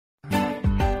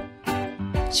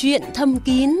Chuyện thầm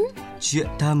kín. Chuyện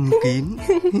thầm kín.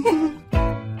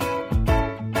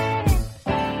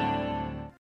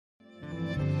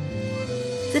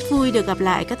 Rất vui được gặp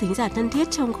lại các thính giả thân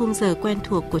thiết trong khung giờ quen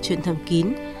thuộc của Chuyện thầm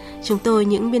kín. Chúng tôi,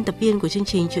 những biên tập viên của chương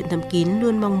trình Chuyện thầm kín,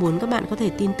 luôn mong muốn các bạn có thể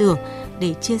tin tưởng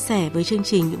để chia sẻ với chương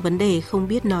trình những vấn đề không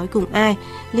biết nói cùng ai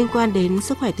liên quan đến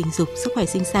sức khỏe tình dục, sức khỏe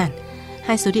sinh sản.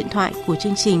 Hai số điện thoại của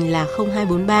chương trình là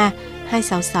 0243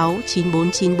 266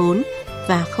 9494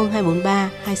 và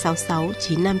 0243 266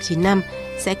 9595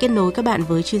 sẽ kết nối các bạn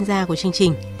với chuyên gia của chương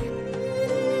trình.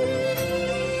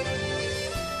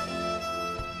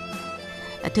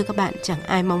 Thưa các bạn, chẳng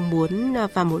ai mong muốn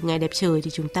vào một ngày đẹp trời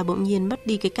thì chúng ta bỗng nhiên mất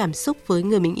đi cái cảm xúc với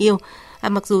người mình yêu.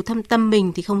 Mặc dù thâm tâm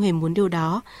mình thì không hề muốn điều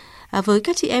đó. Với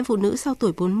các chị em phụ nữ sau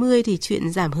tuổi 40 thì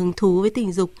chuyện giảm hứng thú với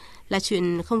tình dục là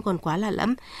chuyện không còn quá lạ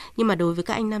lẫm. Nhưng mà đối với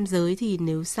các anh nam giới thì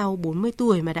nếu sau 40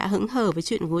 tuổi mà đã hững hờ với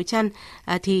chuyện gối chăn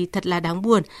thì thật là đáng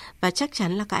buồn. Và chắc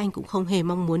chắn là các anh cũng không hề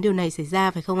mong muốn điều này xảy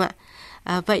ra, phải không ạ?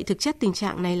 Vậy thực chất tình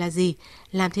trạng này là gì?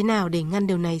 Làm thế nào để ngăn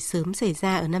điều này sớm xảy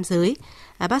ra ở nam giới?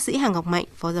 Bác sĩ Hà Ngọc Mạnh,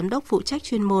 Phó Giám đốc phụ trách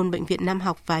chuyên môn Bệnh viện Nam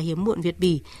học và Hiếm muộn Việt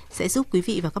Bỉ sẽ giúp quý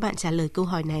vị và các bạn trả lời câu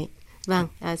hỏi này. Vâng,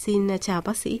 xin chào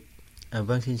bác sĩ.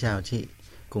 Vâng, xin chào chị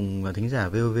cùng thính giả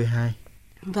VOV2.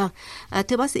 Vâng,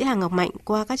 thưa bác sĩ Hà Ngọc Mạnh,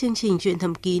 qua các chương trình Chuyện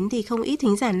thầm kín thì không ít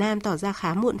thính giả nam tỏ ra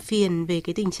khá muộn phiền về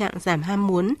cái tình trạng giảm ham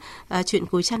muốn chuyện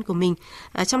gối chăn của mình.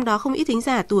 Trong đó không ít thính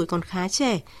giả tuổi còn khá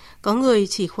trẻ, có người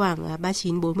chỉ khoảng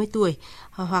 39-40 tuổi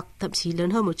hoặc thậm chí lớn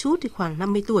hơn một chút thì khoảng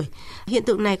 50 tuổi. Hiện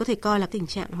tượng này có thể coi là tình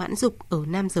trạng mãn dục ở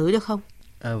nam giới được không?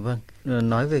 Vâng,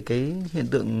 nói về cái hiện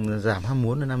tượng giảm ham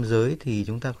muốn ở nam giới thì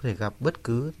chúng ta có thể gặp bất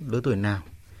cứ lứa tuổi nào.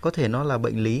 Có thể nó là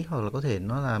bệnh lý hoặc là có thể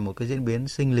nó là một cái diễn biến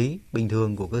sinh lý bình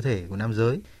thường của cơ thể của nam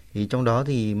giới. Thì trong đó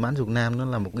thì mãn dục nam nó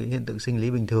là một cái hiện tượng sinh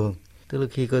lý bình thường. Tức là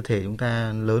khi cơ thể chúng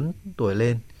ta lớn tuổi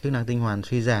lên, chức năng tinh hoàn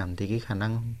suy giảm thì cái khả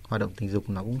năng hoạt động tình dục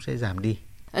nó cũng sẽ giảm đi.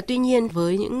 Tuy nhiên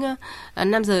với những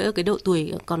nam giới ở cái độ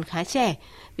tuổi còn khá trẻ,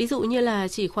 ví dụ như là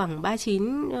chỉ khoảng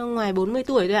 39 ngoài 40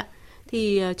 tuổi thôi ạ,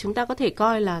 thì chúng ta có thể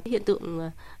coi là hiện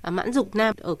tượng mãn dục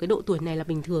nam ở cái độ tuổi này là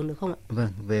bình thường được không ạ? Vâng,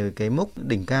 về cái mốc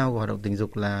đỉnh cao của hoạt động tình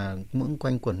dục là ngưỡng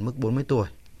quanh quẩn mức 40 tuổi.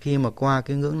 Khi mà qua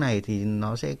cái ngưỡng này thì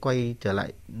nó sẽ quay trở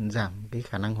lại giảm cái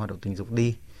khả năng hoạt động tình dục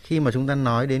đi. Khi mà chúng ta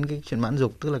nói đến cái chuyện mãn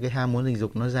dục, tức là cái ham muốn tình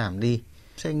dục nó giảm đi,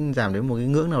 sẽ giảm đến một cái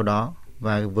ngưỡng nào đó.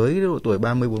 Và với độ tuổi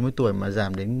 30-40 tuổi mà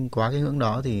giảm đến quá cái ngưỡng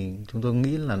đó thì chúng tôi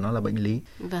nghĩ là nó là bệnh lý.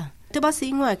 Vâng. Thưa bác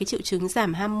sĩ, ngoài cái triệu chứng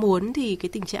giảm ham muốn thì cái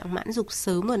tình trạng mãn dục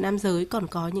sớm ở nam giới còn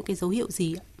có những cái dấu hiệu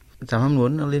gì ạ? Giảm ham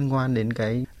muốn nó liên quan đến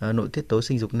cái nội tiết tố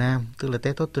sinh dục nam, tức là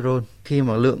testosterone. Khi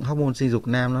mà lượng hormone sinh dục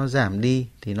nam nó giảm đi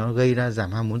thì nó gây ra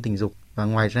giảm ham muốn tình dục. Và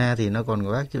ngoài ra thì nó còn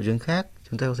có các triệu chứng khác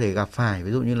chúng ta có thể gặp phải,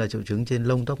 ví dụ như là triệu chứng trên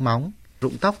lông tóc móng,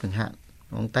 rụng tóc chẳng hạn,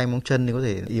 móng tay móng chân thì có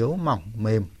thể yếu, mỏng,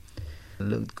 mềm,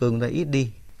 lượng cơ chúng ta ít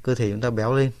đi, cơ thể chúng ta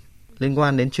béo lên. Liên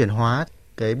quan đến chuyển hóa,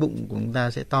 cái bụng của chúng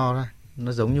ta sẽ to ra,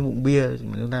 nó giống như bụng bia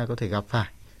mà chúng ta có thể gặp phải.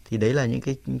 Thì đấy là những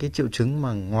cái triệu chứng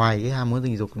mà ngoài cái ham muốn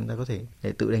tình dục chúng ta có thể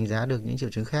để tự đánh giá được những triệu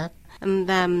chứng khác.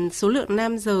 Và số lượng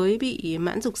nam giới bị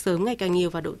mãn dục sớm ngày càng nhiều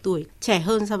vào độ tuổi trẻ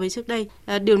hơn so với trước đây.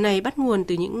 Điều này bắt nguồn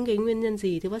từ những cái nguyên nhân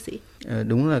gì thưa bác sĩ?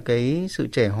 Đúng là cái sự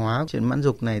trẻ hóa chuyện mãn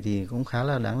dục này thì cũng khá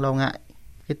là đáng lo ngại.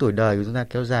 Cái tuổi đời của chúng ta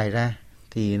kéo dài ra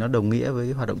thì nó đồng nghĩa với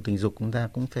cái hoạt động tình dục chúng ta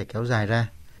cũng phải kéo dài ra.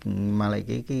 Mà lại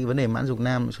cái vấn đề mãn dục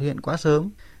nam xuất hiện quá sớm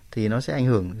thì nó sẽ ảnh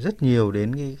hưởng rất nhiều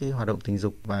đến cái hoạt động tình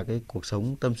dục và cái cuộc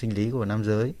sống tâm sinh lý của nam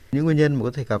giới. Những nguyên nhân mà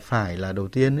có thể gặp phải là đầu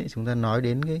tiên ấy, chúng ta nói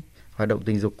đến cái hoạt động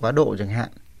tình dục quá độ chẳng hạn,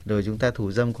 rồi chúng ta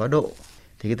thủ dâm quá độ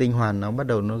thì cái tinh hoàn nó bắt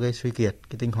đầu nó gây suy kiệt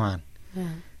cái tinh hoàn.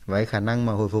 Và cái khả năng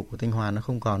mà hồi phục của tinh hoàn nó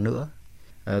không còn nữa.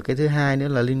 Cái thứ hai nữa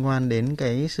là liên quan đến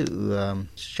cái sự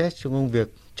stress trong công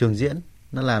việc trường diễn,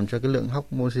 nó làm cho cái lượng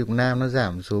hormone sinh dục nam nó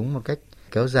giảm xuống một cách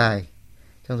kéo dài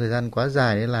trong thời gian quá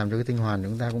dài, để làm cho cái tinh hoàn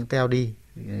chúng ta cũng teo đi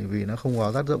vì nó không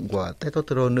có tác dụng của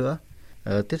testosterone nữa.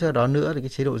 Tiếp theo đó nữa thì cái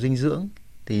chế độ dinh dưỡng,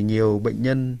 thì nhiều bệnh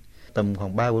nhân tầm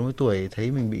khoảng 30-40 tuổi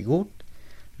thấy mình bị gút,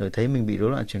 rồi thấy mình bị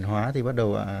rối loạn chuyển hóa thì bắt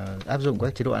đầu áp dụng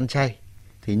các chế độ ăn chay.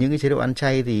 Thì những cái chế độ ăn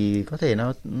chay thì có thể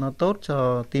nó tốt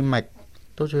cho tim mạch,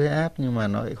 tốt cho huyết áp, nhưng mà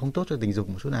nó lại không tốt cho tình dục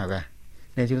một chút nào cả.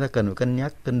 Nên chúng ta cần phải cân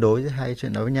nhắc, cân đối giữa hai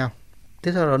chuyện đó với nhau.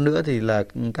 Tiếp theo đó nữa thì là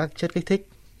các chất kích thích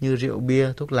như rượu,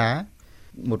 bia, thuốc lá.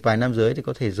 Một vài nam giới thì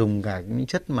có thể dùng cả những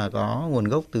chất mà có nguồn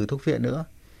gốc từ thuốc viện nữa.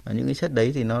 Và những cái chất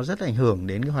đấy thì nó rất ảnh hưởng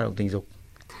đến cái hoạt động tình dục.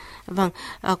 Vâng,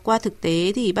 qua thực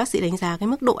tế thì bác sĩ đánh giá cái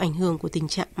mức độ ảnh hưởng của tình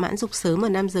trạng mãn dục sớm ở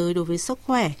nam giới đối với sức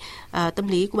khỏe, tâm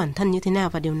lý của bản thân như thế nào,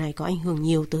 và điều này có ảnh hưởng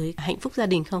nhiều tới hạnh phúc gia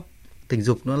đình không? Tình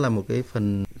dục nó là một cái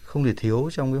phần không thể thiếu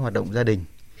trong cái hoạt động gia đình.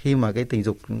 Khi mà cái tình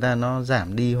dục chúng ta nó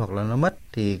giảm đi hoặc là nó mất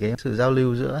thì cái sự giao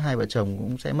lưu giữa hai vợ chồng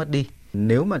cũng sẽ mất đi.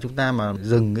 Nếu mà chúng ta mà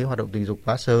dừng cái hoạt động tình dục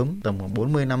quá sớm, tầm khoảng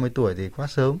 40-50 tuổi thì quá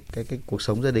sớm, cái cuộc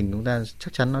sống gia đình chúng ta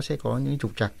chắc chắn nó sẽ có những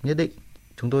trục trặc nhất định.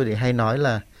 Chúng tôi thì hay nói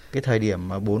là cái thời điểm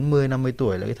mà 40-50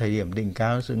 tuổi là cái thời điểm đỉnh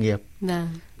cao sự nghiệp.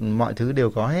 Mọi thứ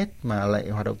đều có hết mà lại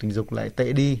hoạt động tình dục lại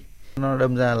tệ đi. Nó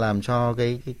đâm ra làm cho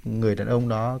cái người đàn ông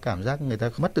đó cảm giác người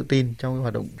ta mất tự tin trong cái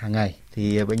hoạt động hàng ngày.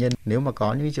 Thì bệnh nhân nếu mà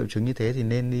có những triệu chứng như thế thì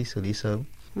nên đi xử lý sớm.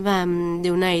 Và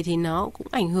điều này thì nó cũng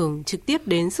ảnh hưởng trực tiếp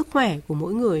đến sức khỏe của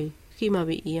mỗi người khi mà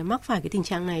bị mắc phải cái tình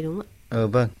trạng này, đúng không ạ?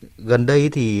 Vâng, gần đây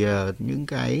thì những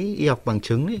cái y học bằng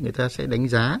chứng ấy, người ta sẽ đánh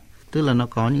giá, tức là nó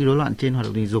có những rối loạn trên hoạt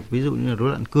động tình dục, ví dụ như là rối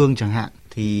loạn cương chẳng hạn,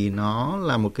 thì nó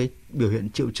là một cái biểu hiện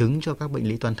triệu chứng cho các bệnh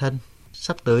lý toàn thân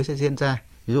sắp tới sẽ diễn ra.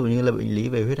 Ví dụ như là bệnh lý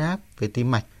về huyết áp, về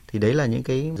tim mạch, thì đấy là những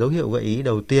cái dấu hiệu gợi ý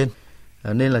đầu tiên.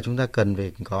 Nên là chúng ta cần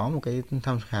phải có một cái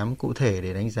thăm khám cụ thể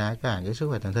để đánh giá cả cái sức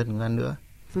khỏe toàn thân của chúng ta nữa.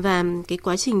 Và cái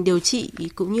quá trình điều trị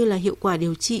cũng như là hiệu quả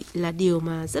điều trị là điều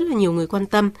mà rất là nhiều người quan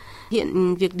tâm.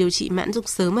 Hiện việc điều trị mãn dục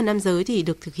sớm ở nam giới thì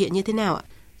được thực hiện như thế nào ạ?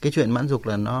 Cái chuyện mãn dục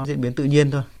là nó diễn biến tự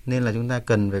nhiên thôi, nên là chúng ta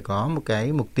cần phải có một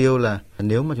cái mục tiêu là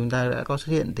nếu mà chúng ta đã có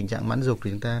xuất hiện tình trạng mãn dục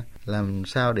thì chúng ta làm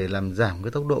sao để làm giảm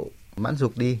cái tốc độ mãn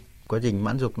dục đi. Quá trình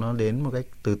mãn dục nó đến một cách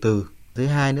từ từ. Thứ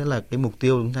hai nữa là cái mục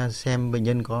tiêu chúng ta xem bệnh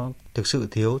nhân có thực sự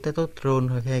thiếu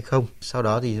testosterone hay không. Sau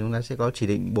đó thì chúng ta sẽ có chỉ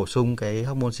định bổ sung cái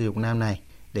hormone sinh dục nam này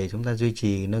để chúng ta duy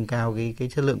trì nâng cao cái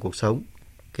chất lượng cuộc sống.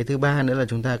 Cái thứ ba nữa là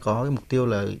chúng ta có cái mục tiêu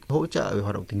là hỗ trợ về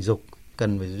hoạt động tình dục,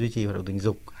 cần phải duy trì hoạt động tình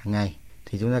dục hàng ngày.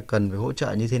 Thì chúng ta cần phải hỗ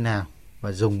trợ như thế nào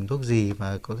và dùng thuốc gì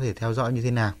và có thể theo dõi như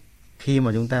thế nào. Khi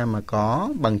mà chúng ta mà có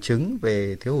bằng chứng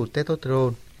về thiếu hụt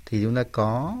testosterone thì chúng ta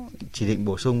có chỉ định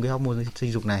bổ sung cái hormone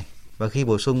sinh dục này. Và khi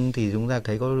bổ sung thì chúng ta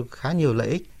thấy có khá nhiều lợi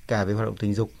ích cả về hoạt động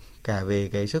tình dục, cả về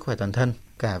cái sức khỏe toàn thân,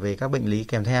 cả về các bệnh lý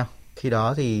kèm theo. Khi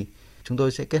đó thì chúng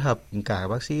tôi sẽ kết hợp cả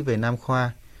bác sĩ về nam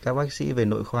khoa, các bác sĩ về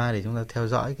nội khoa để chúng ta theo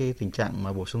dõi cái tình trạng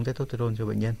mà bổ sung testosterone cho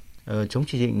bệnh nhân. Chống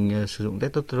chỉ định sử dụng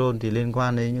testosterone thì liên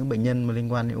quan đến những bệnh nhân mà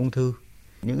liên quan đến ung thư,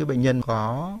 những cái bệnh nhân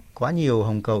có quá nhiều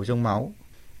hồng cầu trong máu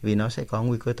vì nó sẽ có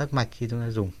nguy cơ tắc mạch khi chúng ta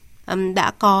dùng.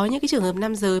 Đã có những cái trường hợp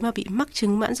nam giới mà bị mắc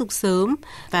chứng mãn dục sớm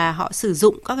và họ sử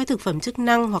dụng các cái thực phẩm chức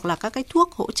năng hoặc là các cái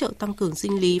thuốc hỗ trợ tăng cường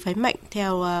sinh lý phái mạnh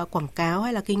theo quảng cáo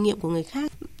hay là kinh nghiệm của người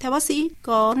khác. Theo bác sĩ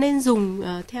có nên dùng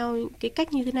theo cái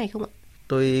cách như thế này không ạ?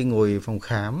 Tôi ngồi phòng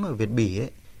khám ở Việt Bỉ ấy,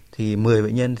 thì 10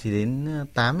 bệnh nhân thì đến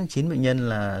 8 đến 9 bệnh nhân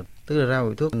là tức là ra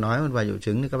thuốc nói một vài triệu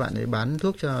chứng thì các bạn ấy bán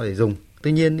thuốc cho để dùng.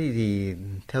 Tuy nhiên thì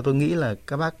theo tôi nghĩ là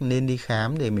các bác nên đi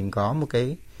khám để mình có một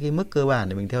cái mức cơ bản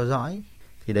để mình theo dõi.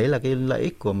 Thì đấy là cái lợi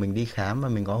ích của mình đi khám và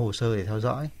mình có hồ sơ để theo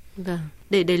dõi. Vâng.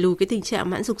 Để đẩy lùi cái tình trạng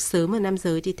mãn dục sớm ở nam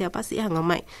giới thì theo bác sĩ Hà Ngọc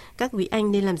Mạnh, các quý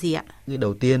anh nên làm gì ạ? Cái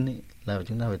đầu tiên ấy, là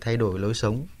chúng ta phải thay đổi lối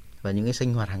sống và những cái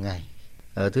sinh hoạt hàng ngày.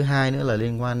 Thứ hai nữa là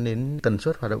liên quan đến tần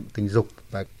suất hoạt động tình dục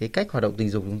và cái cách hoạt động tình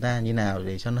dục chúng ta như nào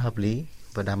để cho nó hợp lý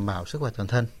và đảm bảo sức khỏe toàn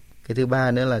thân. Cái thứ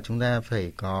ba nữa là chúng ta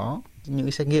phải có những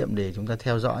cái xét nghiệm để chúng ta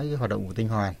theo dõi cái hoạt động của tinh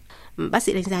hoàn. Bác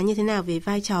sĩ đánh giá như thế nào về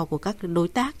vai trò của các đối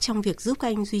tác trong việc giúp các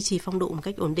anh duy trì phong độ một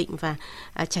cách ổn định và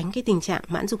tránh cái tình trạng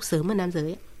mãn dục sớm ở nam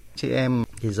giới? Chị em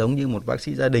thì giống như một bác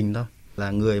sĩ gia đình thôi,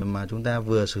 là người mà chúng ta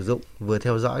vừa sử dụng vừa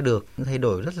theo dõi được những thay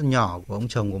đổi rất là nhỏ của ông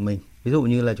chồng của mình. Ví dụ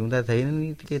như là chúng ta thấy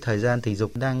cái thời gian tình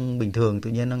dục đang bình thường tự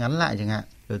nhiên nó ngắn lại chẳng hạn,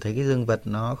 rồi thấy cái dương vật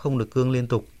nó không được cương liên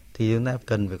tục thì chúng ta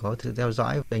cần phải có sự theo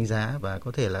dõi, đánh giá và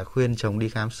có thể là khuyên chồng đi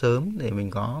khám sớm để mình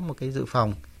có một cái dự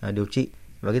phòng điều trị.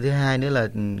 Và cái thứ hai nữa là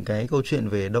cái câu chuyện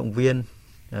về động viên,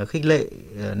 khích lệ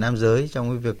nam giới trong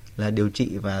cái việc là điều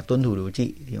trị và tuân thủ điều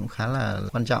trị thì cũng khá là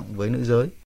quan trọng với nữ giới.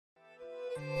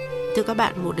 Thưa các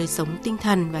bạn, một đời sống tinh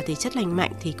thần và thể chất lành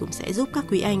mạnh thì cũng sẽ giúp các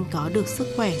quý anh có được sức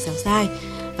khỏe dẻo dai.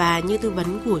 Và như tư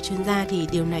vấn của chuyên gia thì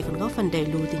điều này còn góp phần đẩy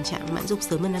lùi tình trạng mãn dục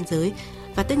sớm ở nam giới.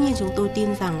 Và tất nhiên chúng tôi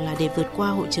tin rằng là để vượt qua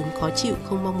hội chứng khó chịu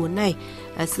không mong muốn này,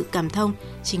 sự cảm thông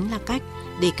chính là cách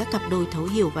để các cặp đôi thấu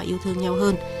hiểu và yêu thương nhau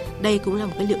hơn. Đây cũng là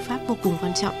một cái liệu pháp vô cùng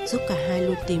quan trọng giúp cả hai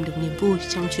luôn tìm được niềm vui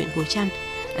trong chuyện cuối chăn.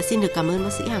 Xin được cảm ơn bác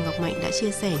sĩ Hà Ngọc Mạnh đã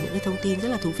chia sẻ những cái thông tin rất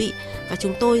là thú vị và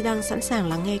chúng tôi đang sẵn sàng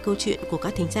lắng nghe câu chuyện của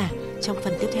các thính giả trong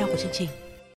phần tiếp theo của chương trình.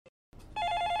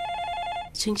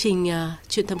 Chương trình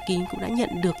Chuyện Thầm Kín cũng đã nhận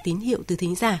được tín hiệu từ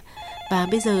thính giả và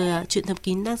bây giờ Chuyện Thầm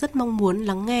Kín đang rất mong muốn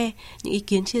lắng nghe những ý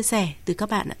kiến chia sẻ từ các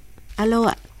bạn ạ. Alo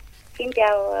ạ. Xin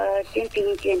chào chương trình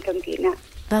Chuyện Thầm Kín ạ.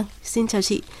 Vâng, xin chào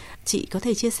chị. Chị có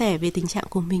thể chia sẻ về tình trạng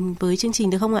của mình với chương trình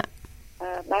được không ạ?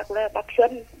 Bác là bác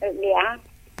Xuân ở Nghệ An.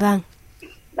 Vâng.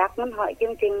 Bác muốn hỏi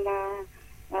chương trình là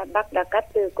bác đã cắt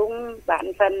tử cung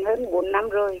bán phần hơn 4 năm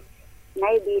rồi.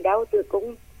 Nay bị đau tử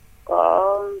cung,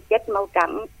 có chất màu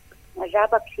trắng. Ra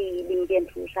bác sĩ bệnh viện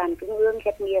Phụ sản Trung ương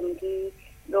xét nghiệm thì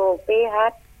độ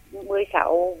pH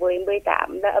 16 với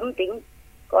 18 là âm tính.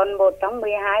 Còn một trong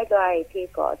 12 loại thì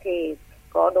có thể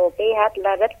có độ pH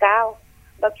là rất cao.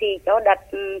 bác sĩ cho đặt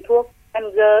thuốc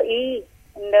GI,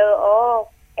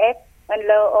 NOS,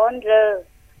 LOR.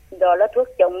 Đó là thuốc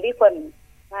chống vi khuẩn.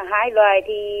 Hai loại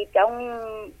thì trong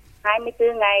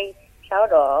 24 ngày, sau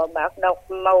đó bác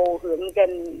đọc màu hướng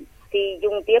dẫn thì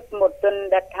dùng tiếp một tuần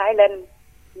đặt 2 lần.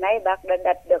 Nay bác đã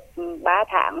đặt được 3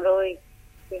 tháng rồi.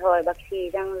 Thì hỏi bác sĩ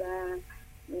rằng là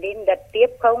nên đặt tiếp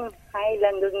không hay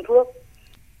là ngừng thuốc.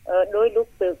 Đôi lúc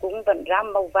tử cung vẫn ra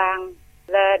màu vàng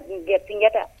là việc thứ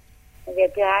nhất ạ.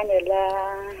 Việc thứ hai nữa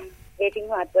là về sinh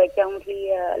hoạt vợ chồng thì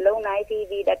lâu nay thì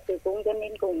vì đặt tử cung cho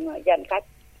nên cũng giãn cách.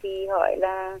 Thì hỏi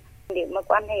là nếu mà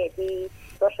quan hệ thì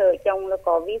có sợ chồng là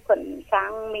có vi khuẩn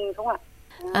sang mình không ạ?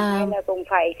 Hay là cũng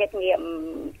phải xét nghiệm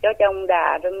cho chồng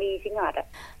đã rồi mình sinh hoạt ạ?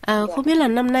 Không biết là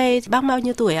năm nay bác bao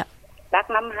nhiêu tuổi ạ? Bác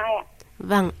 52 ạ.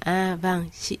 Vâng,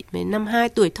 chị mới 52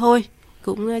 tuổi thôi,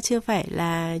 cũng chưa phải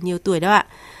là nhiều tuổi đâu ạ.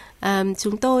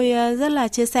 Chúng tôi rất là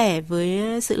chia sẻ với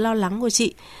sự lo lắng của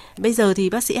chị. Bây giờ thì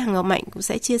bác sĩ Hằng Ngọc Mạnh cũng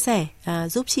sẽ chia sẻ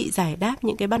giúp chị giải đáp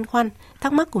những cái băn khoăn,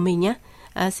 thắc mắc của mình nhé.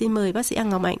 Xin mời bác sĩ Hằng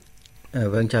Ngọc Mạnh.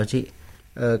 Vâng, chào chị.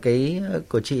 Cái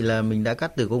của chị là mình đã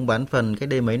cắt tử cung bán phần cách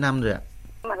đây mấy năm rồi ạ?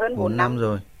 Hơn 4 năm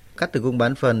rồi. Cắt tử cung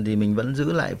bán phần thì mình vẫn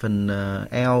giữ lại phần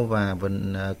eo và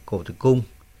phần cổ tử cung.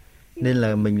 Nên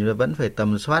là mình vẫn phải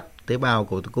tầm soát tế bào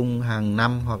cổ tử cung hàng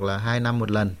năm hoặc là 2 năm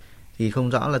một lần. Thì không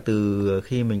rõ là từ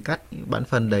khi mình cắt bán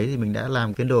phần đấy thì mình đã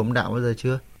làm phiến đồ âm đạo bao giờ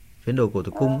chưa? Phiến đồ cổ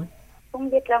tử cung ấy. Không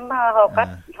biết lắm mà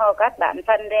họ cắt bán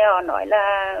phần thì họ nói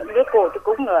là đứa cổ tử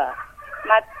cung nữa.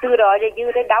 Mà từ đó thì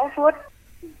như đấy đau suốt.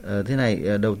 Thế này,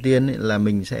 đầu tiên ấy, là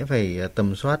mình sẽ phải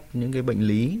tầm soát những cái bệnh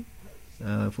lý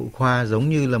phụ khoa giống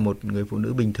như là một người phụ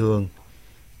nữ bình thường.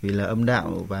 Vì là âm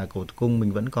đạo và cổ tử cung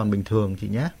mình vẫn còn bình thường chị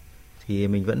nhé. Thì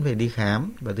mình vẫn phải đi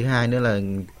khám. Và thứ hai nữa là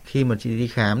khi mà chị đi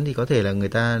khám thì có thể là người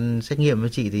ta xét nghiệm với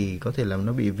chị thì có thể là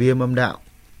nó bị viêm âm đạo.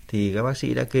 Thì các bác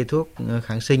sĩ đã kê thuốc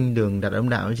kháng sinh đường đặt âm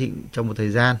đạo với chị trong một thời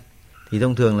gian. Thì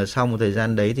thông thường là sau một thời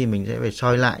gian đấy thì mình sẽ phải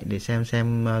soi lại để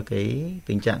xem cái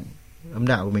tình trạng âm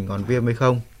đạo của mình còn viêm hay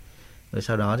không. Rồi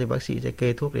sau đó thì bác sĩ sẽ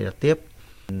kê thuốc để đặt tiếp.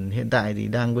 Hiện tại thì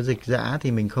đang có dịch dã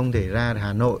thì mình không thể ra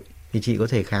Hà Nội. Thì chị có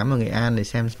thể khám ở Nghệ An để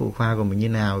xem phụ khoa của mình như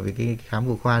nào. Vì cái khám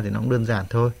phụ khoa thì nó cũng đơn giản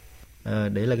thôi.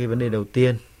 Đấy là cái vấn đề đầu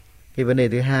tiên. Cái vấn đề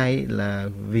thứ hai là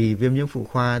vì viêm nhiễm phụ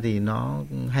khoa thì nó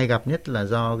hay gặp nhất là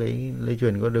do cái lây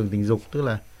truyền qua đường tình dục. Tức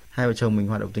là hai vợ chồng mình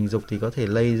hoạt động tình dục thì có thể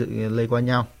lây qua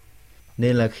nhau.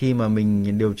 Nên là khi mà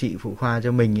mình điều trị phụ khoa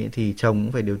cho mình ấy, thì chồng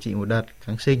cũng phải điều trị một đợt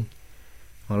kháng sinh.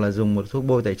 Hoặc là dùng một thuốc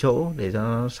bôi tại chỗ để cho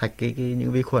nó sạch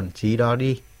những vi khuẩn trí đó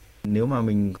đi. Nếu mà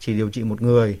mình chỉ điều trị một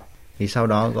người thì sau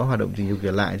đó có hoạt động tình dục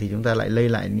trở lại thì chúng ta lại lây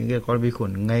lại những cái con vi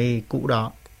khuẩn ngay cũ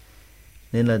đó.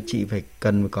 Nên là chị phải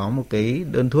cần có một cái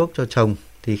đơn thuốc cho chồng.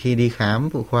 Thì khi đi khám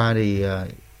phụ khoa thì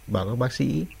bảo các bác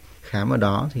sĩ khám ở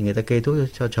đó thì người ta kê thuốc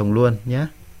cho chồng luôn nhé.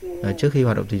 Trước khi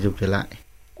hoạt động tình dục trở lại.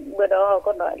 Bữa đó họ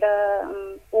có nói là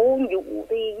u nhũ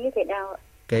thì như thế nào ạ?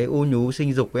 Cái u nhú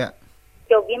sinh dục ấy ạ.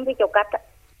 Chỗ viêm với chỗ cắt ạ.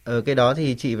 Cái đó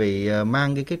thì chị phải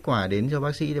mang cái kết quả đến cho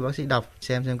bác sĩ để bác sĩ đọc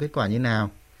xem kết quả như nào.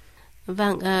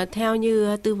 Vâng, theo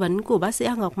như tư vấn của bác sĩ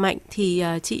Hằng Ngọc Mạnh thì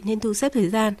chị nên thu xếp thời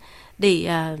gian để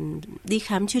đi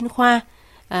khám chuyên khoa.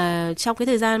 Trong cái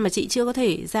thời gian mà chị chưa có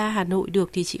thể ra Hà Nội được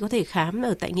thì chị có thể khám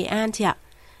ở tại Nghệ An chị ạ.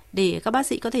 Để các bác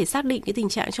sĩ có thể xác định cái tình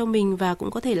trạng cho mình và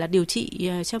cũng có thể là điều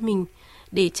trị cho mình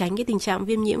để tránh cái tình trạng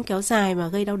viêm nhiễm kéo dài mà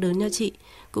gây đau đớn cho chị,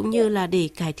 cũng như là để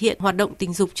cải thiện hoạt động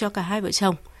tình dục cho cả hai vợ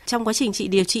chồng. Trong quá trình chị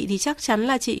điều trị thì chắc chắn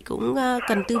là chị cũng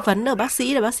cần tư vấn ở bác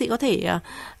sĩ để bác sĩ có thể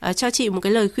cho chị một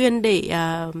cái lời khuyên để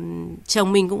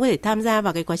chồng mình cũng có thể tham gia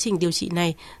vào cái quá trình điều trị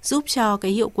này, giúp cho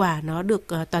cái hiệu quả nó được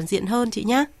toàn diện hơn chị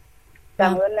nhé.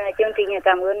 Cảm ơn chương trình,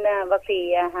 cảm ơn bác sĩ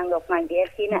Hằng Ngọc Mạnh thì em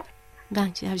xin ạ.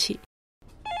 Vâng, chào chị.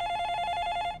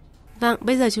 Vâng,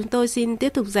 bây giờ chúng tôi xin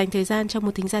tiếp tục dành thời gian cho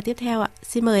một thính giả tiếp theo ạ.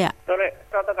 Xin mời ạ. Tôi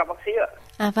gặp bác sĩ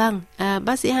ạ. Vâng,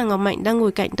 bác sĩ Hằng Ngọc Mạnh đang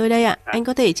ngồi cạnh tôi đây ạ. Anh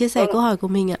có thể chia sẻ câu hỏi của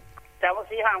mình ạ. Chào bác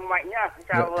sĩ Hằng Mạnh nhá.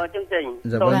 Chào chương trình.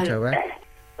 Dạ vâng, chào bác.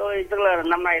 Tôi tức là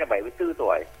năm nay là 74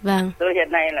 tuổi. Vâng. Tôi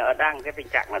hiện nay là đang cái tình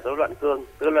trạng là rối loạn cương,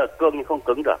 tức là cương nhưng không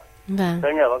cứng được. Vâng.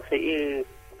 Tôi nhờ bác sĩ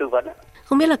tư vấn ạ.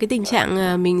 Không biết là cái tình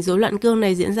trạng mình rối loạn cương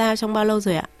này diễn ra trong bao lâu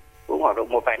rồi ạ? Cũng khoảng độ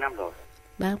một vài năm rồi.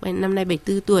 Bác năm nay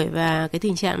 74 tuổi và cái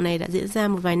tình trạng này đã diễn ra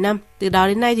một vài năm. Từ đó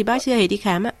đến nay thì bác chưa hề đi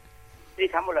khám ạ? Đi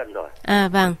khám một lần rồi.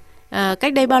 Vâng.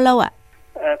 Cách đây bao lâu ạ?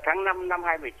 Tháng 5 năm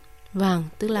 2000. Vâng,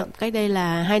 tức là cách đây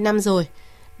là 2 năm rồi.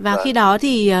 Và khi đó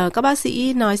thì các bác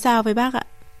sĩ nói sao với bác ạ?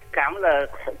 Khám là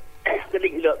cái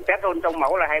định lượng testosterone trong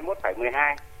máu là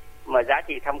 21,12. Mà giá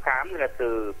trị thăm khám là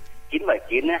từ 9,9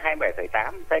 đến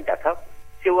 27,8, thanh cả thấp.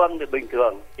 Siêu âm thì bình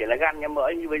thường, chỉ là gan nhiễm mỡ,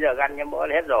 như bây giờ gan nhiễm mỡ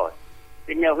là hết rồi.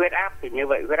 Thế nhờ huyết áp thì như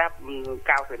vậy huyết áp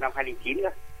cao từ năm 2009 nữa.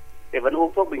 Thì vẫn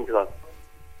uống thuốc bình thường.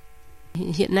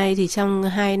 Hiện nay thì trong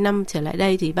 2 năm trở lại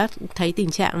đây thì bác thấy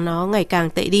tình trạng nó ngày càng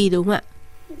tệ đi đúng không ạ?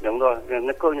 Đúng rồi,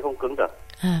 nó cương không cứng được.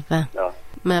 Vâng. Rồi.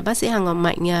 Mà bác sĩ Hà Ngọc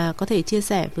Mạnh có thể chia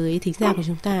sẻ với thính giả của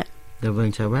chúng ta ạ. Dạ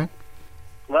vâng, chào bác.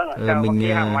 Vâng, chào bác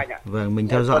sĩ Hà Ngọc Mạnh ạ. Vâng, mình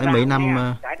theo dõi mấy năm.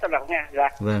 Dạ.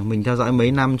 Vâng, mình theo dõi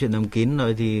mấy năm chuyện thầm kín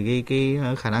rồi thì cái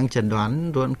khả năng chẩn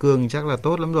đoán rối loạn cương chắc là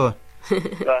tốt lắm rồi.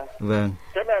 Vâng. Vâng.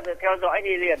 Tức là theo dõi đi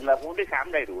liền là cũng đi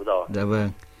khám đầy đủ rồi. Dạ vâng.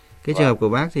 Cái trường hợp của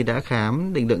bác thì đã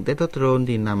khám định lượng testosterone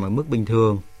thì nằm ở mức bình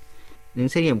thường. Những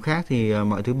xét nghiệm khác thì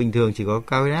mọi thứ bình thường, chỉ có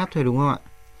cao huyết áp thôi đúng không ạ?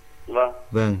 Vâng.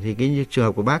 Vâng, thì cái trường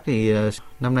hợp của bác thì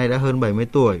năm nay đã hơn 70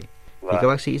 tuổi. Thì các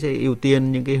bác sĩ sẽ ưu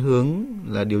tiên những cái hướng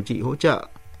là điều trị hỗ trợ.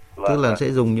 Tức là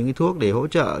sẽ dùng những cái thuốc để hỗ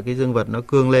trợ cái dương vật nó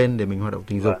cương lên để mình hoạt động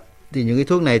tình dục. Thì những cái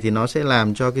thuốc này thì nó sẽ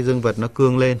làm cho cái dương vật nó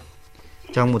cương lên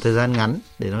trong một thời gian ngắn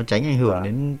để nó tránh ảnh hưởng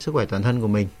đến sức khỏe toàn thân của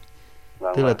mình.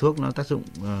 Tức là thuốc nó tác dụng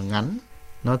ngắn,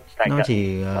 nó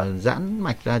chỉ giãn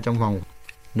mạch ra trong vòng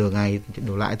nửa ngày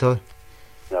đổ lại thôi.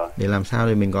 Để làm sao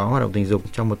để mình có hoạt động tình dục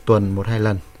trong một tuần 1-2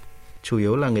 lần. Chủ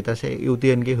yếu là người ta sẽ ưu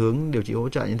tiên cái hướng điều trị hỗ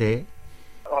trợ như thế.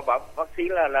 Họ bảo bác sĩ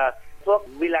là thuốc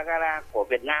Viagra của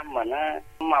Việt Nam mà nó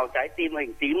màu trái tim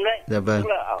hình tím đấy. Dạ vâng. Tức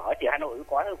là ở chỉ Hà Nội cũng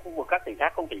có, khu vực các tỉnh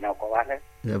khác không tỉnh nào có bán đấy.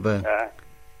 Dạ vâng.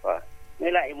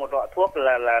 Với lại một lọ thuốc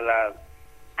là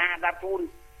Adapun,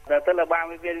 tức là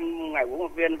 30 viên ngày uống 1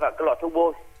 viên, và cái lọ thuốc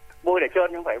bôi để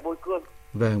trơn, không phải bôi cương.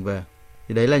 Vâng vâng.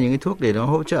 Thì đấy là những cái thuốc để nó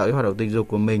hỗ trợ cái hoạt động tình dục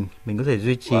của mình có thể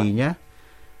duy trì nhé.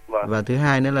 Và thứ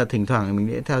hai nữa là thỉnh thoảng mình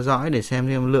sẽ theo dõi để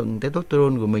xem lượng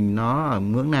testosterone của mình nó ở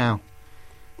ngưỡng nào.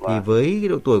 Thì với cái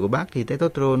độ tuổi của bác thì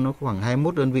testosterone nó khoảng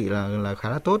 21 đơn vị là khá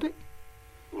là tốt đấy.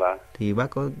 Thì bác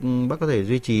có thể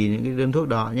duy trì những cái đơn thuốc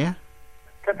đó nhé.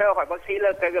 Thế theo hỏi bác sĩ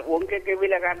là cái việc uống cái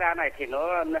Viagra này thì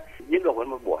nó những được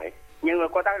một buổi, nhưng mà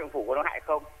có tác dụng phụ của nó hại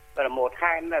không? Và là 1,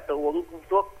 2 là tôi uống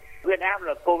thuốc huyết áp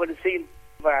là Covensin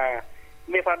và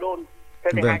Methadone.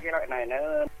 Thế thì hai cái loại này nó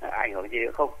ảnh hưởng gì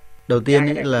nữa không? Đầu tiên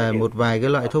ấy là một vài cái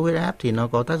loại thuốc huyết áp thì nó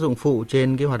có tác dụng phụ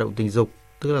trên cái hoạt động tình dục,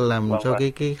 tức là làm cho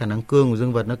cái khả năng cương của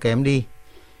dương vật nó kém đi.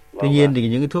 Tuy nhiên thì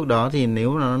những cái thuốc đó thì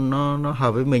nếu nó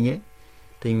hợp với mình ấy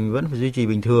thì mình vẫn phải duy trì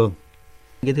bình thường.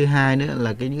 Cái thứ hai nữa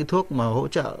là những cái thuốc mà hỗ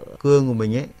trợ cương của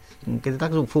mình ấy, cái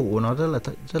tác dụng phụ của nó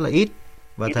rất là ít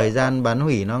và thời gian bán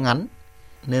hủy nó ngắn,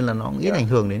 nên là nó cũng ít ảnh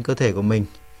hưởng đến cơ thể của mình.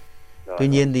 Tuy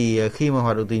nhiên thì khi mà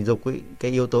hoạt động tình dục ấy,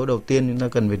 cái yếu tố đầu tiên chúng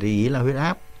ta cần phải để ý là huyết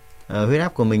áp. Huyết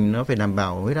áp của mình nó phải đảm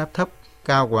bảo huyết áp thấp,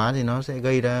 cao quá thì nó sẽ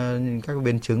gây ra các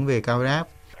biến chứng về cao huyết áp.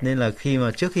 Nên là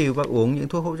trước khi bác uống những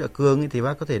thuốc hỗ trợ cương ấy, thì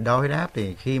bác có thể đo huyết áp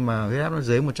để khi mà huyết áp nó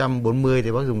dưới 140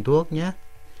 thì bác dùng thuốc nhé.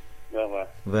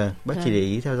 Vâng, bác chỉ để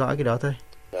ý theo dõi cái đó thôi.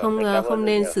 Không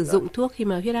nên sử dụng thuốc khi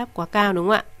mà huyết áp quá cao đúng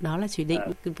không ạ? Đó là chỉ định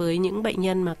với những bệnh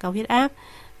nhân mà cao huyết áp.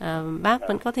 Bác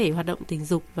vẫn có thể hoạt động tình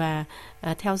dục và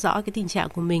theo dõi cái tình trạng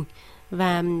của mình.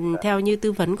 Và theo như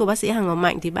tư vấn của bác sĩ Hà Ngọc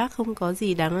Mạnh thì bác không có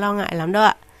gì đáng lo ngại lắm đâu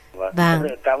ạ. Vâng.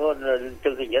 Cảm ơn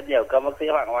chương trình rất nhiều, cảm ơn bác sĩ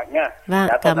Hoàng Mạnh nhá. Vâng,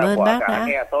 cảm ơn bác đã.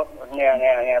 Nghe tốt,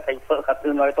 nghe Thành Phượng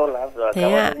Tư nói tốt lắm rồi.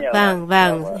 Thế ạ,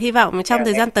 vâng. Hy vọng trong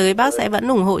thời gian tới bác sẽ vẫn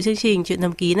ủng hộ chương trình Chuyện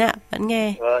Thầm Kín ạ, vẫn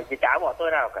nghe. Vâng, chị cháo bỏ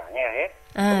tôi nào cả nghe hết.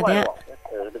 Thế ạ.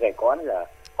 Từ ngày có đến giờ.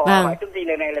 Hỏi chương trình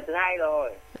này là thứ 2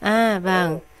 rồi.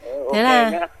 Vâng. Thế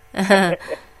là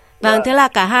vâng, thế là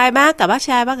cả hai bác, cả bác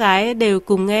trai bác gái đều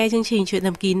cùng nghe chương trình Chuyện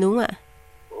Thầm Kín đúng không ạ?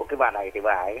 Cái bà này thì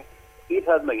bà ấy ít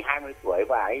hơn mình 20 tuổi,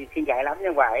 bà ấy xinh gái lắm,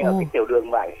 nhưng bà ấy ở cái tiểu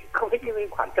đường bà ấy không thích cái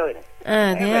khoản chơi này.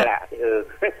 Thế ạ.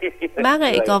 Bác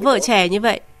lại có vợ trẻ như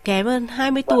vậy, kém hơn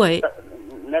 20 tuổi.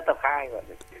 Nó tập 2 rồi.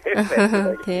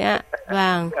 Thế ạ.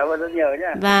 Vâng. Cảm ơn rất nhiều nhé.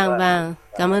 Vâng.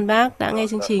 Cảm ơn bác đã nghe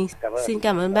chương trình. Xin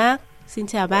cảm ơn bác. Xin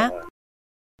chào bác.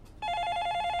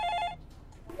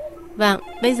 Vâng,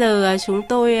 bây giờ chúng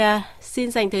tôi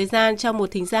xin dành thời gian cho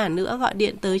một thính giả nữa gọi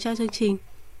điện tới cho chương trình.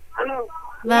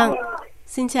 Vâng,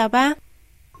 xin chào bác.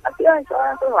 Bác sĩ ơi,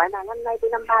 tôi hỏi là năm nay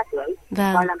tôi 53 tuổi.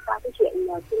 Vâng. Và làm sao cái chuyện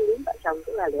sinh lý vợ chồng,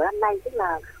 tức là lứa năm nay tức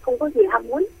là không có gì ham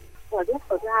muốn. Rồi biết,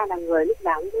 thứ hai là người lúc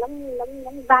nào cũng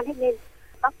lắm van hết lên.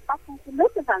 Tóc không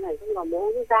biết cái phần này, không có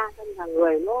mố nó ra, xong là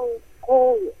người nó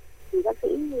khô. Thì bác sĩ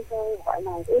gọi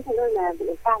là cái nơi là bị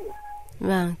sao nhỉ?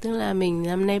 Vâng, tức là mình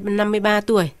năm nay 53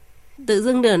 tuổi. Tự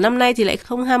dưng nửa năm nay thì lại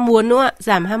không ham muốn đúng không ạ?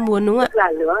 Giảm ham muốn đúng không ạ? Tức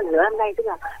là lứa năm nay tức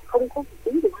là không có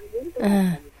tính được ham muốn.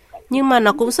 Nhưng mà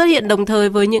nó cũng xuất hiện đồng thời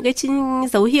với những cái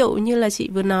dấu hiệu như là chị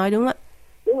vừa nói đúng không ạ?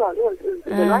 Đúng rồi.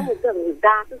 Tôi nói là tưởng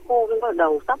da cứ khô lên bắt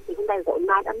đầu tóc thì hôm nay gội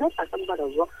mai đã mất và xong bắt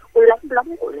đầu nó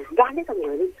lắm gội là gan hết cả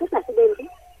người lên suốt là cái đêm đấy.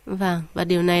 Vâng, và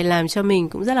điều này làm cho mình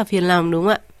cũng rất là phiền lòng đúng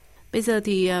không ạ? Bây giờ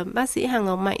thì bác sĩ Hà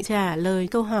Ngọc Mạnh trả lời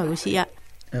câu hỏi của chị ạ.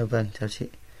 Vâng, chào chị.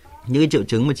 Những cái triệu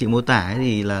chứng mà chị mô tả ấy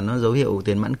thì là nó dấu hiệu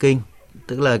tiền mãn kinh,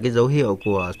 tức là cái dấu hiệu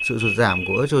của sự sụt giảm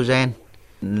của estrogen.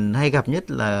 Hay gặp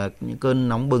nhất là những cơn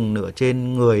nóng bừng nửa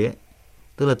trên người ấy.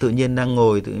 Tức là tự nhiên đang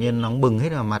ngồi, tự nhiên nóng bừng hết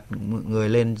cả mặt người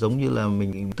lên, giống như là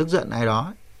mình tức giận ai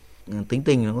đó. Tính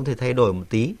tình nó có thể thay đổi một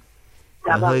tí,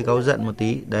 hơi cáu giận một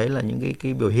tí. Đấy là những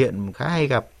cái biểu hiện khá hay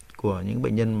gặp của những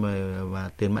bệnh nhân mà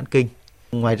tiền mãn kinh.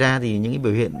 Ngoài ra thì những cái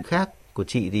biểu hiện khác của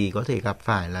chị thì có thể gặp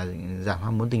phải là giảm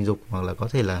ham muốn tình dục, hoặc là có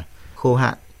thể là khô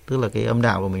hạn, tức là cái âm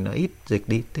đạo của mình nó ít dịch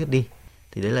đi, tiết đi.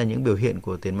 Thì đấy là những biểu hiện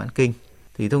của tiền mãn kinh.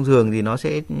 Thì thông thường thì nó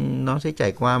sẽ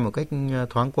trải qua một cách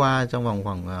thoáng qua trong vòng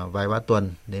khoảng vài ba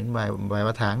tuần đến vài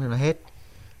ba tháng thì nó hết.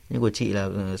 Nhưng của chị là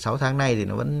 6 tháng nay thì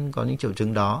nó vẫn có những triệu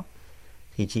chứng đó.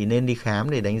 Thì chị nên đi khám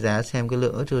để đánh giá xem cái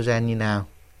lượng estrogen như nào.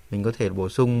 Mình có thể bổ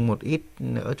sung một ít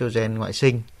estrogen ngoại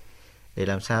sinh để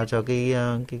làm sao cho cái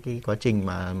quá trình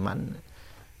mà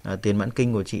tiền mãn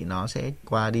kinh của chị nó sẽ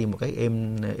qua đi một cách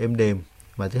êm đềm.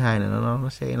 Và thứ hai là nó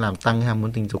sẽ làm tăng ham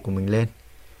muốn tình dục của mình lên.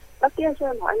 Bác kia cho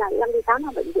em hỏi là em đi khám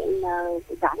ở bệnh viện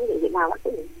phụ sản hay bệnh viện nào bác sĩ?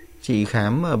 Chị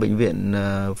khám ở bệnh viện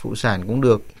phụ sản cũng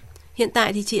được. Hiện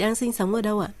tại thì chị đang sinh sống ở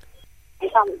đâu ạ? Hải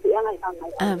Phòng, chị em Hải Phòng.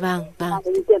 Vâng.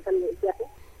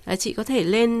 Chị có thể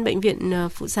lên bệnh viện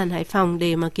phụ sản Hải Phòng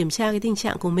để mà kiểm tra cái tình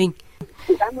trạng của mình.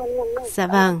 Cảm ơn em. Dạ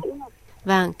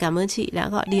vâng, cảm ơn chị đã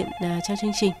gọi điện cho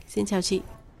chương trình. Xin chào chị.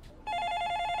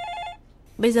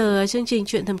 Bây giờ chương trình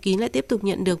Chuyện Thầm Kín lại tiếp tục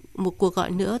nhận được một cuộc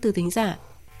gọi nữa từ thính giả.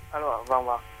 Alo, vâng.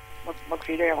 Bác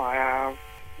sĩ cho em hỏi là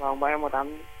vợ em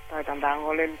 8 tháng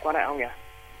có lên quan hệ không nhỉ?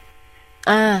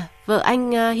 Vợ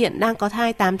anh hiện đang có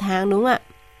thai 8 tháng đúng không ạ?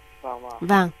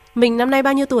 Vâng. Mình năm nay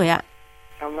bao nhiêu tuổi ạ?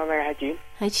 Năm nay 29.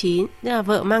 29, tức là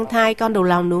vợ mang thai con đầu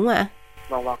lòng đúng không ạ?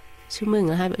 Vâng. Chúc mừng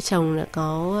hai vợ chồng đã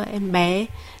có em bé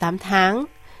 8 tháng.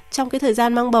 Trong cái thời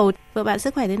gian mang bầu, vợ bạn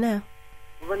sức khỏe thế nào?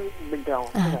 Vẫn bình thường.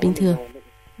 Bình thường.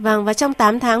 Vâng, và trong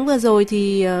 8 tháng vừa rồi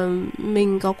thì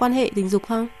mình có quan hệ tình dục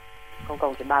không? Không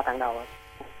cầu chỉ 3 tháng đầu.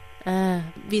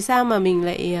 Vì sao mà mình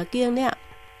lại kiêng đấy ạ?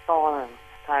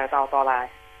 Thai to lại.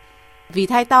 Vì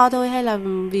thai to thôi hay là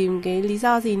vì cái lý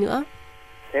do gì nữa?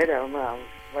 Thế để mà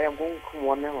vợ em cũng không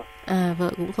muốn nữa mà.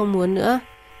 Vợ cũng không muốn nữa.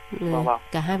 Vâng.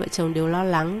 Cả hai vợ chồng đều lo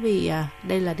lắng vì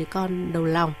đây là đứa con đầu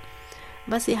lòng.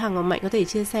 Bác sĩ Hằng và Mạnh có thể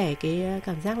chia sẻ cái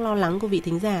cảm giác lo lắng của vị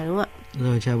thính giả đúng không ạ?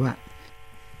 Rồi, chào bạn.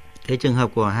 Cái trường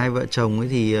hợp của hai vợ chồng ấy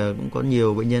thì cũng có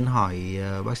nhiều bệnh nhân hỏi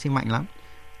bác sĩ Mạnh lắm.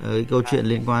 Cái câu chuyện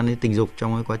liên quan đến tình dục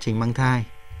trong cái quá trình mang thai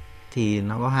thì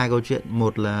nó có hai câu chuyện.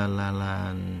 Một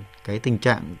là cái tình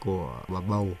trạng của bà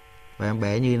bầu và em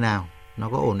bé như thế nào, nó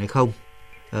có ổn hay không.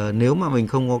 Nếu mà mình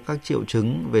không có các triệu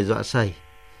chứng về dọa sẩy,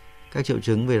 các triệu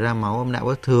chứng về ra máu âm đạo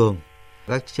bất thường,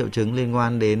 các triệu chứng liên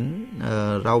quan đến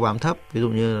rau bám thấp, ví dụ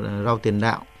như là rau tiền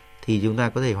đạo, thì chúng ta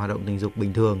có thể hoạt động tình dục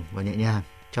bình thường và nhẹ nhàng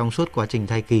trong suốt quá trình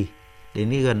thai kỳ.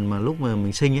 Đến cái gần mà lúc mà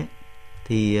mình sinh ấy,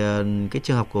 thì cái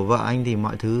trường hợp của vợ anh thì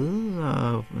mọi thứ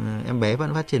em bé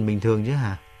vẫn phát triển bình thường chứ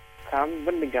hả? Khám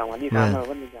vẫn bình thường, đi khám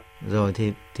vẫn bình thường. Rồi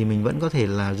thì mình vẫn có thể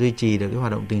là duy trì được cái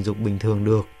hoạt động tình dục bình thường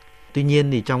được. Tuy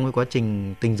nhiên thì trong cái quá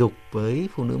trình tình dục với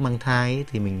phụ nữ mang thai ấy,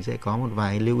 thì mình sẽ có một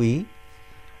vài lưu ý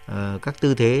các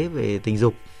tư thế về tình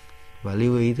dục, và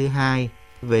lưu ý thứ hai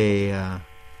về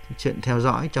chuyện theo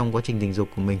dõi trong quá trình tình dục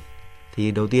của mình.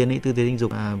 Thì đầu tiên tư thế tình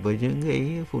dục với những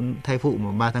cái thai phụ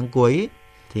mà 3 tháng cuối ấy,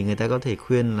 thì người ta có thể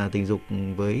khuyên là tình dục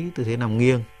với tư thế nằm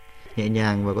nghiêng nhẹ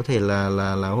nhàng, và có thể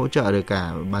là hỗ trợ được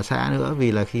cả bà xã nữa,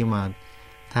 vì là khi mà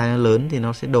thai nó lớn thì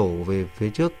nó sẽ đổ về phía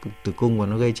trước tử cung và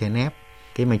nó gây chèn ép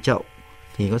cái mạch chậu,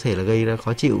 thì có thể là gây ra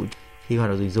khó chịu khi hoạt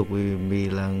động tình dục, vì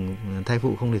là thai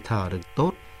phụ không thể thở được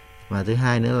tốt. Và thứ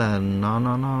hai nữa là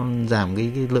nó giảm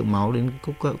cái lượng máu đến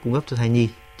cung cấp cho thai nhi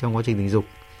trong quá trình tình dục,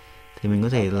 thì mình có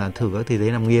thể là thử các tư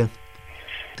thế nằm nghiêng.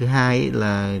 Thứ hai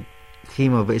là khi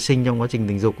mà vệ sinh trong quá trình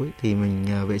tình dục ấy, thì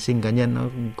mình vệ sinh cá nhân, nó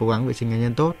cố gắng vệ sinh cá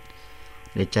nhân tốt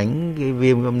để tránh cái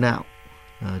viêm âm đạo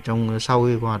sau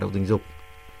khi hoạt động tình dục.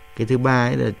 Cái thứ ba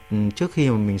ấy là trước khi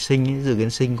mà mình sinh ấy, dự kiến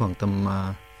sinh khoảng tầm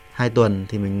 2 tuần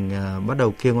thì mình bắt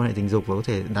đầu kiêng quan hệ tình dục, và có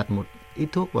thể đặt một ít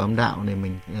thuốc vào âm đạo để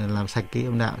mình làm sạch cái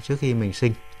âm đạo trước khi mình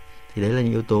sinh. Thì đấy là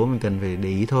những yếu tố mình cần phải để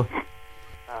ý thôi.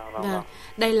 Vâng.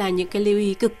 Đây là những cái lưu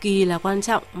ý cực kỳ là quan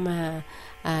trọng mà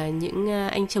những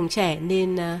anh chồng trẻ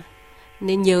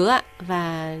nên nhớ ạ,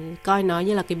 và coi nó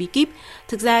như là cái bí kíp.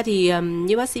 Thực ra thì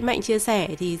như bác sĩ Mạnh chia sẻ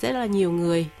thì rất là nhiều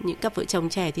người, những cặp vợ chồng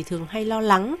trẻ thì thường hay lo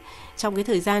lắng trong cái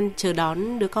thời gian chờ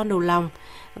đón đứa con đầu lòng,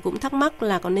 cũng thắc mắc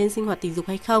là có nên sinh hoạt tình dục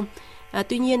hay không.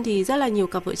 Tuy nhiên thì rất là nhiều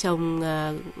cặp vợ chồng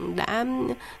đã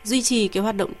duy trì cái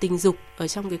hoạt động tình dục ở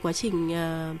trong cái quá trình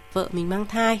vợ mình mang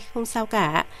thai, không sao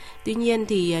cả. Tuy nhiên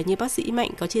thì như bác sĩ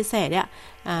Mạnh có chia sẻ đấy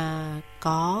ạ,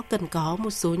 cần có một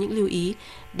số những lưu ý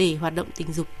để hoạt động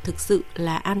tình dục thực sự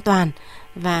là an toàn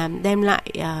và đem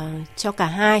lại cho cả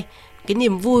hai cái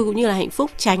niềm vui cũng như là hạnh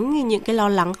phúc, tránh những cái lo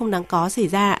lắng không đáng có xảy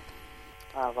ra.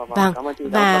 Vâng, cảm ơn chị.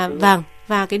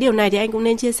 Và cái điều này thì anh cũng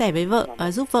nên chia sẻ với vợ,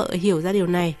 giúp vợ hiểu ra điều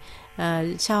này,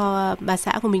 cho bà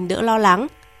xã của mình đỡ lo lắng.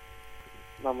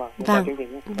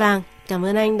 Vâng, cảm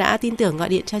ơn anh đã tin tưởng gọi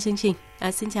điện cho chương trình.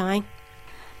 Xin chào anh.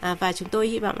 Và chúng tôi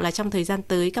hy vọng là trong thời gian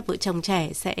tới cặp vợ chồng trẻ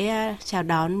sẽ chào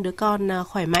đón đứa con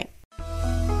khỏe mạnh.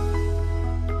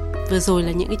 Vừa rồi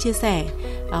là những cái chia sẻ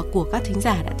của các thính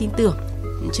giả đã tin tưởng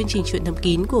chương trình Chuyện Thầm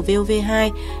Kín của VOV2,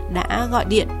 đã gọi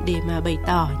điện để mà bày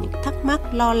tỏ những thắc mắc,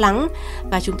 lo lắng.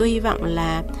 Và chúng tôi hy vọng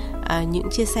là những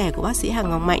chia sẻ của bác sĩ Hằng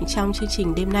Ngọc Mạnh trong chương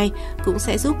trình đêm nay cũng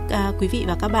sẽ giúp quý vị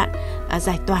và các bạn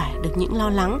giải tỏa được những lo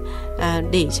lắng,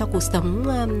 để cho cuộc sống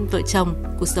vợ chồng,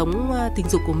 cuộc sống tình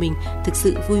dục của mình thực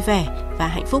sự vui vẻ và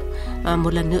hạnh phúc.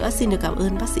 Một lần nữa xin được cảm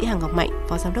ơn bác sĩ Hằng Ngọc Mạnh,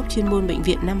 Phó Giám đốc chuyên môn Bệnh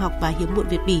viện Nam học và Hiếm muộn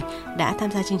Việt Bỉ đã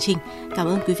tham gia chương trình. Cảm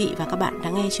ơn quý vị và các bạn đã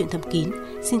nghe Chuyện Thầm Kín.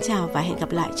 Xin chào và hẹn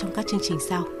gặp lại trong các chương trình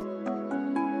sau.